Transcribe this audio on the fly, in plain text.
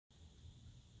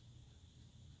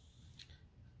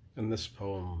In this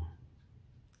poem,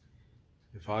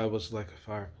 if I was like a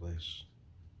fireplace,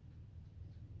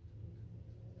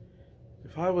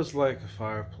 if I was like a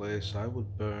fireplace, I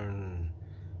would burn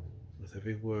with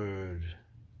every word,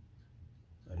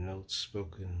 a note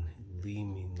spoken,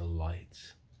 gleaming the light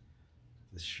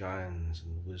that shines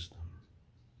in wisdom,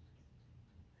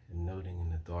 and noting in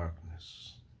the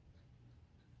darkness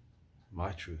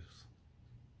my truth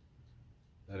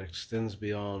that extends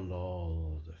beyond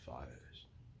all other fires.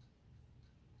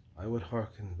 I would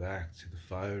hearken back to the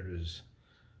fires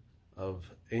of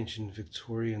ancient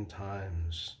Victorian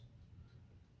times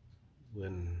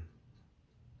when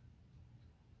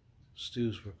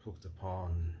stews were cooked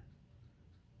upon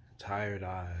and tired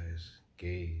eyes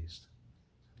gazed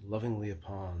lovingly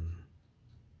upon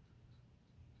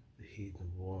the heat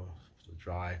and warmth, the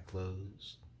dry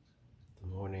clothes, the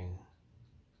morning,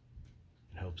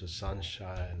 in hopes of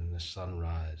sunshine and the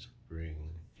sunrise bring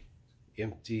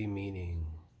empty meaning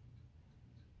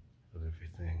of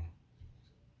everything.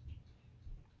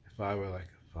 If I were like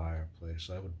a fireplace,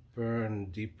 I would burn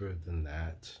deeper than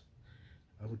that.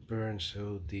 I would burn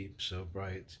so deep, so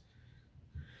bright,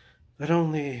 that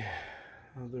only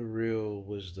the real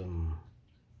wisdom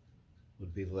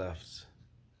would be left.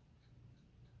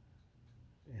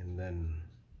 And then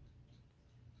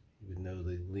you would know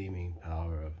the gleaming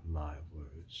power of my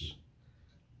words.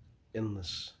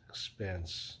 Endless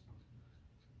expanse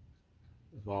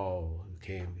of all who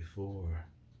came before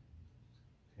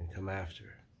and come after,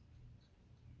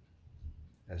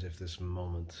 as if this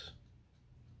moment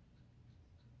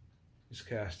is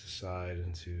cast aside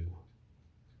into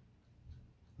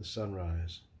the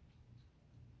sunrise.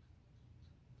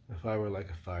 If I were like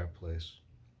a fireplace,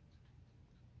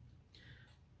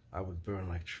 I would burn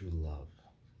like true love,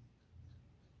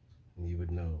 and you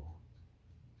would know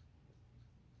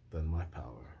that my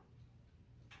power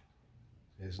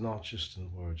is not just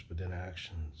in words, but in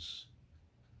actions,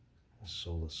 and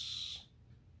solace,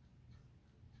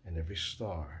 and every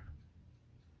star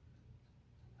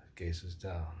that gazes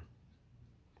down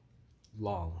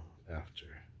long after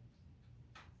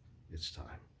its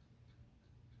time.